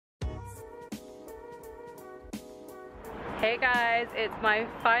Hey guys, it's my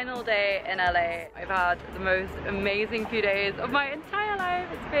final day in LA. I've had the most amazing few days of my entire life.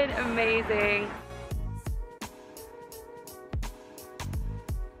 It's been amazing.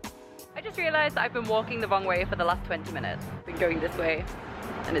 I just realized that I've been walking the wrong way for the last 20 minutes. I've been going this way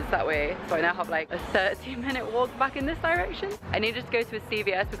and it's that way. So I now have like a 30-minute walk back in this direction. I needed to go to a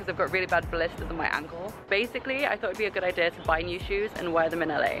CVS because I've got really bad blisters on my ankle. Basically, I thought it'd be a good idea to buy new shoes and wear them in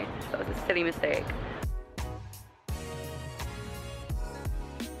LA. So that was a silly mistake.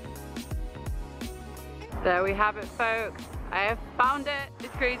 There we have it, folks. I have found it.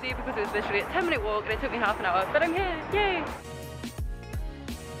 It's crazy because it was literally a 10-minute walk and it took me half an hour, but I'm here, yay!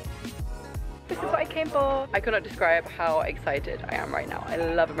 This is what I came for. I cannot describe how excited I am right now. I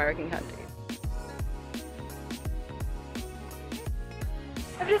love American candy.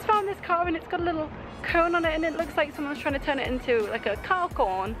 I've just found this car and it's got a little cone on it and it looks like someone's trying to turn it into like a car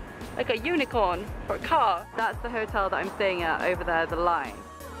corn, like a unicorn for a car. That's the hotel that I'm staying at over there, the line.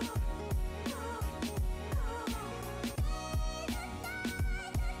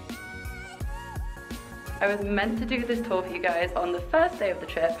 I was meant to do this tour for you guys on the first day of the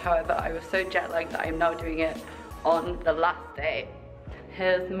trip, however I was so jet lagged that I am now doing it on the last day.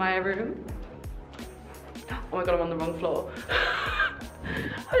 Here's my room. Oh my god, I'm on the wrong floor.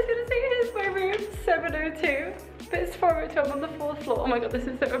 I was gonna say here's my room, 702, but it's 402, I'm on the 4th floor. Oh my god, this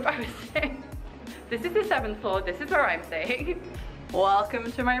is so embarrassing. This is the 7th floor, this is where I'm staying.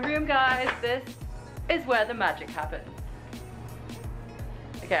 Welcome to my room, guys. This is where the magic happens.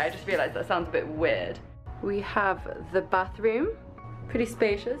 Okay, I just realized that sounds a bit weird. We have the bathroom, pretty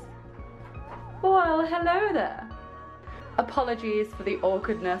spacious. Well, hello there. Apologies for the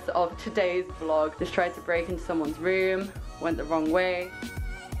awkwardness of today's vlog. Just tried to break into someone's room, went the wrong way.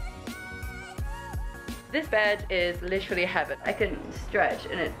 This bed is literally heaven. I can stretch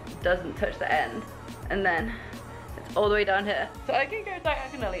and it doesn't touch the end. And then it's all the way down here. So I can go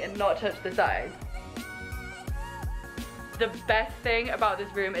diagonally and not touch the sides. The best thing about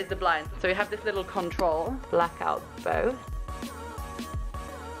this room is the blinds. So we have this little control, blackout both.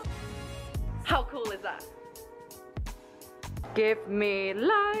 How cool is that? Give me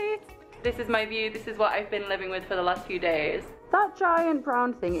light. This is my view. This is what I've been living with for the last few days. That giant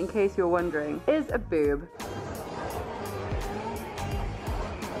brown thing, in case you're wondering, is a boob.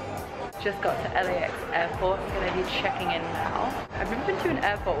 Just got to LAX airport. I'm gonna be checking in now. I've never been to an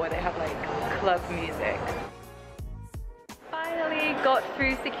airport where they have like club music. Finally got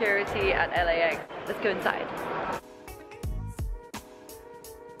through security at LAX. Let's go inside.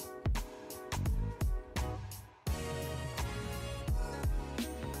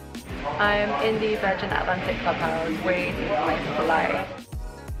 I'm in the Virgin Atlantic Clubhouse waiting for my flight.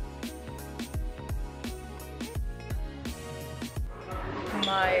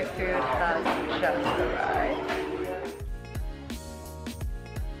 My food has just arrived.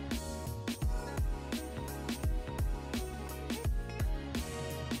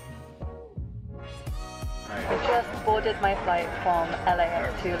 I just boarded my flight from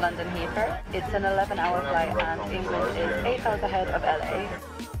LAX to London Heathrow. It's an 11-hour flight and England is 8 hours ahead of LA.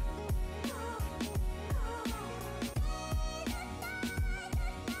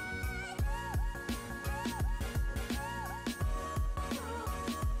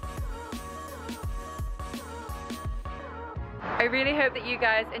 I really hope that you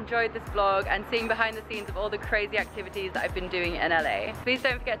guys enjoyed this vlog and seeing behind the scenes of all the crazy activities that I've been doing in LA. Please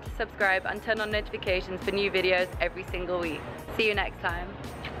don't forget to subscribe and turn on notifications for new videos every single week. See you next time.